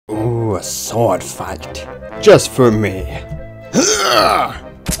do a sword fight. Just for me. Oh!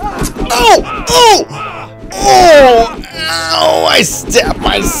 Oh! Oh! Ow! I stabbed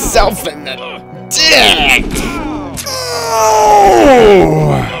myself in the dick!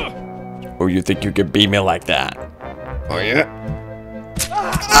 Oh! Oh, you think you can beat me like that? Oh, yeah?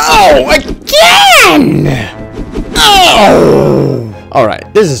 Oh! Again! Oh!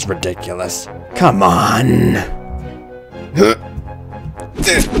 Alright, this is ridiculous. Come on.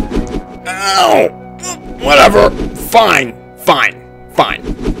 Ow! Whatever. Fine.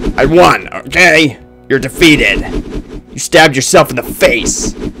 I won, okay? You're defeated. You stabbed yourself in the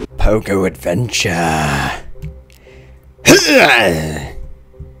face. Pogo Adventure.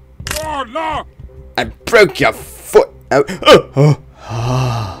 Oh, no! I broke your foot.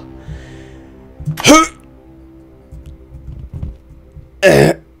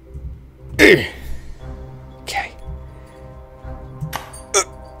 Okay.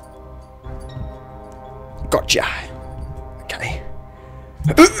 Gotcha. Okay.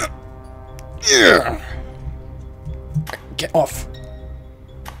 Get off.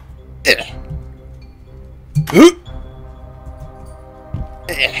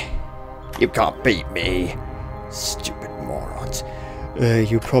 You can't beat me. Stupid morons.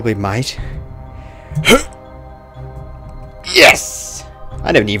 You probably might. Yes!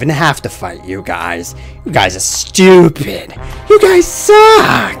 I don't even have to fight you guys. You guys are stupid. You guys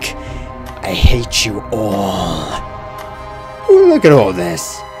suck. I hate you all. Ooh, look at all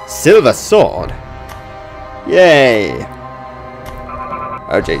this. Silver sword. Yay.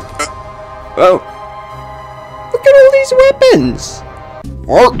 Oh, jeez. Oh. Look at all these weapons.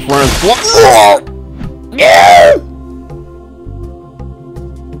 Yay!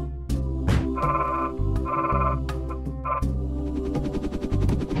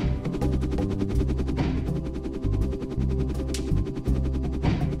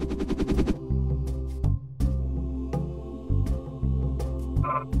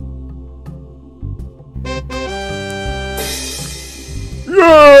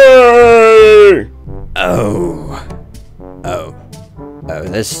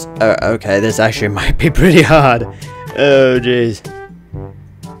 Okay, this actually might be pretty hard. Oh, jeez.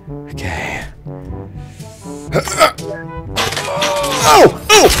 Okay.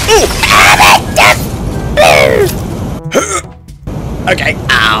 Okay,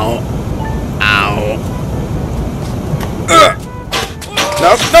 ow.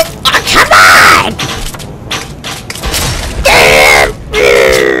 No, come on!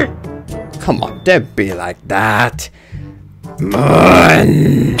 Come on, don't be like that.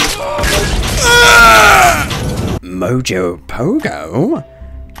 Mojo Pogo? What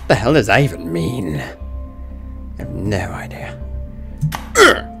the hell does that even mean? I have no idea.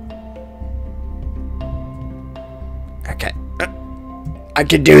 Okay. I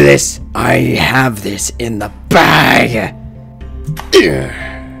can do this. I have this in the bag.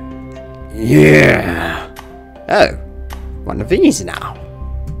 Yeah. Oh. One of these now.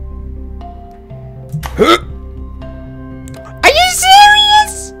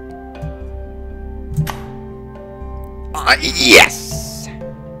 Yes!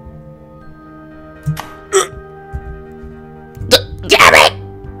 Damn it!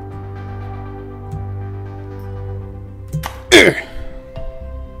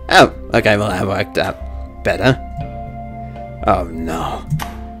 Oh, okay, well that worked out better. Oh no.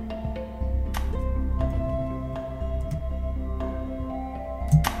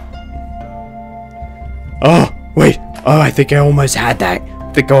 Oh, wait. Oh, I think I almost had that.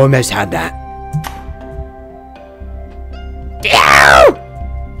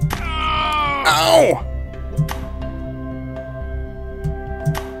 Ow!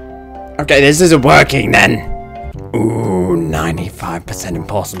 Okay, this isn't working then. Ooh, 95%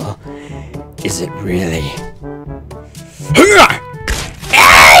 impossible. Is it really?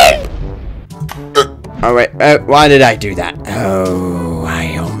 Oh wait, why did I do that? Oh,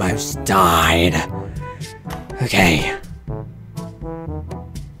 I almost died. Okay.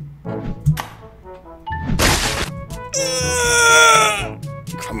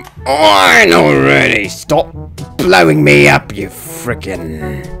 Come on already! Stop blowing me up, you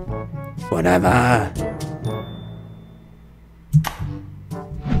frickin' whatever.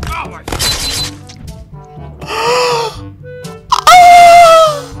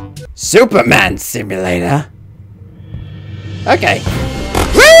 Superman Simulator. Okay.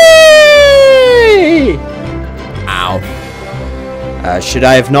 Whee! Ow. Should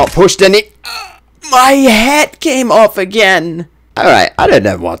I have not pushed any? My head came off again. Alright, I don't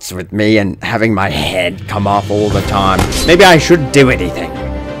know what's with me and having my head come off all the time. Maybe I shouldn't do anything.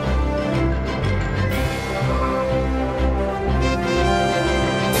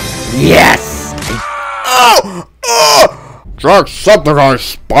 Yes! Oh! Oh! Jacksepticeye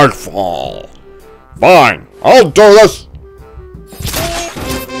Spitefall. Fine, I'll do this.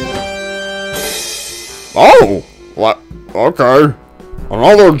 Oh! What? Okay.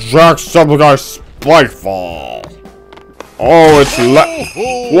 Another Jacksepticeye Spitefall. Oh, it's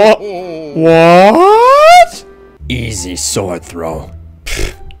What? What? Easy sword throw.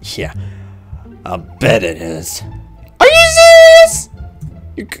 Pfft, yeah, I'll bet it is. Are you serious?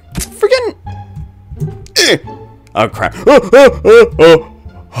 You freaking... Oh crap.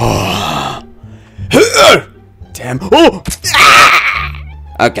 Damn. Oh.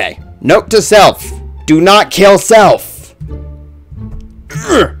 Okay, note to self. Do not kill self.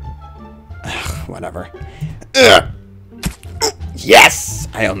 Whatever. Yes!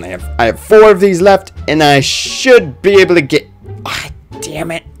 I have 4 of these left, and I should be able to get... Ah,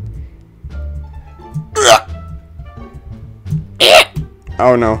 damn it.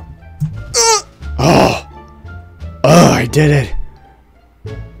 Oh no. Oh, I did it.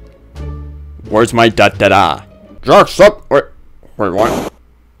 Where's my da-da-da? Jacksepticeye. Wait, what?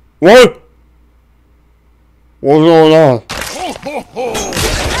 What? What's going on?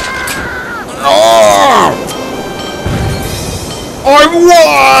 Oh! I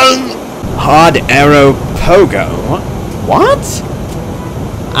won! Hard arrow pogo. What?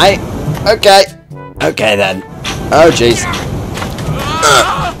 Okay. Okay then. Oh jeez.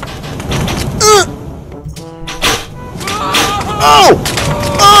 Oh!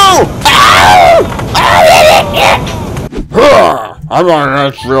 Oh! Ow! I'm gonna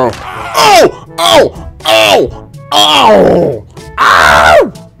let you. Oh! Oh! Oh! Oh!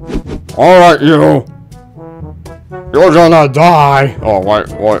 Ow! Alright, you. You're gonna die. Oh, wait,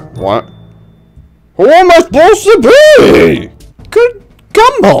 what? Who am I supposed to be? Good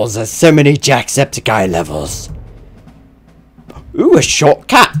gumballs, there's so many Jacksepticeye levels. Ooh, a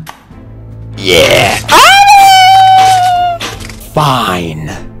shortcut. Yeah. Fine.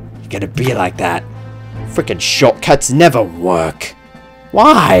 You gotta be like that. Frickin' shortcuts never work.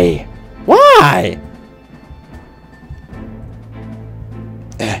 Why? Why?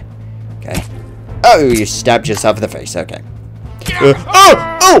 Okay. Oh, you stabbed yourself in the face. Okay. Oh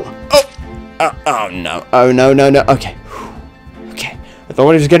no. Oh no. Okay. Okay. I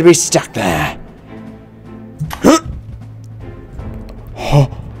thought he was gonna be stuck there.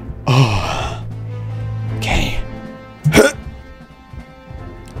 Okay.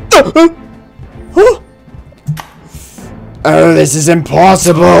 Oh, this is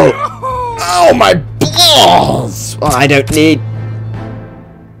impossible. Oh, my balls. Well, I don't need...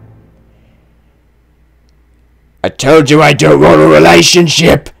 I told you I don't want a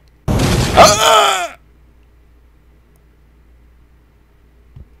relationship.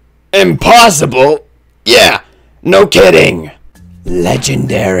 Impossible? Yeah, no kidding.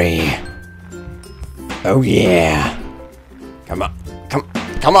 Legendary. Oh yeah. Come on.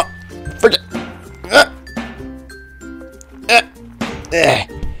 Come on. Forget.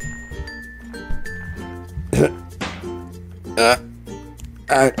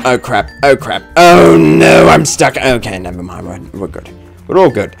 Oh crap. Oh no, I'm stuck. Okay, never mind. We're good. We're all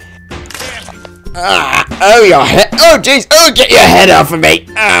good. Oh, your head. Oh, jeez. Oh, get your head off of me.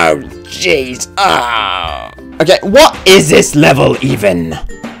 Oh, jeez. Oh. Okay, what is this level even?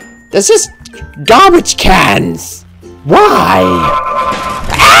 There's just garbage cans. Why?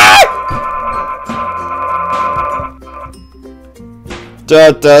 Ah!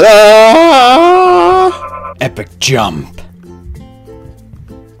 Da da da! Epic jump.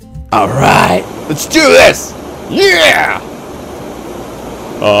 Alright, let's do this! Yeah!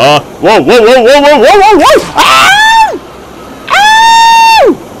 Whoa! Ah!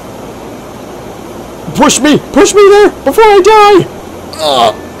 Ow! Push me there before I die!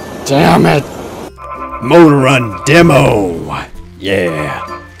 Oh, damn it! Motor Run demo! Yeah,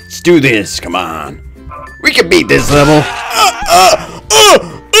 let's do this, come on. We can beat this level.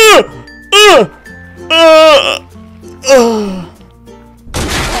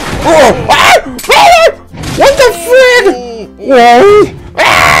 What the frig?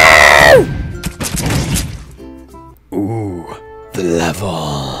 Ooh, the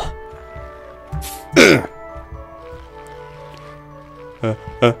level.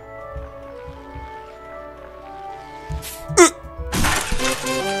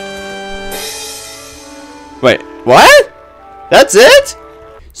 Wait, what? That's it?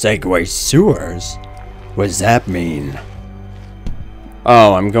 Segway sewers? What does that mean?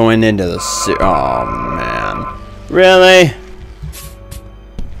 Oh, I'm going into the oh man. Really?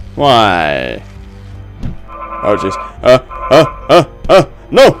 Why? Oh jeez.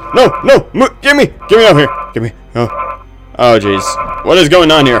 No! Get me out here! Get me. Oh, jeez. What is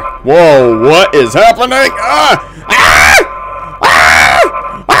going on here? Whoa, what is happening?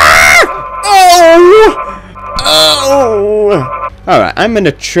 Oh! Alright, I'm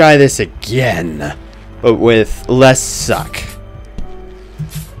gonna try this again, but with less suck.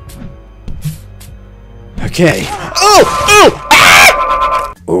 Okay.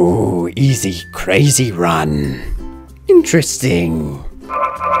 Ooh, easy, crazy run. Interesting.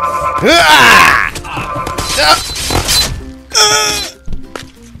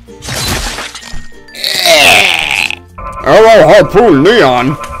 Hello, Harpoon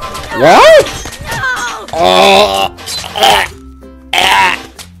Leon. What?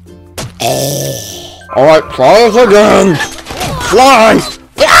 Alright, try this again. Fly!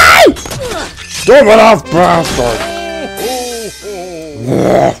 Fly! Stupid off bastard!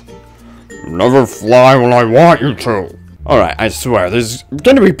 Never fly when I want you to. Alright, I swear, there's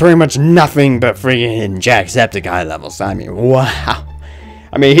gonna be pretty much nothing but freaking Jacksepticeye levels. I mean, wow.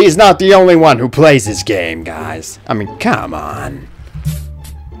 I mean, he's not the only one who plays this game, guys. I mean, come on.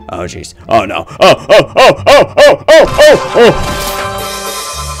 Oh, jeez. Oh, no. Oh!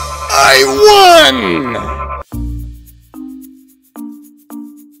 I won!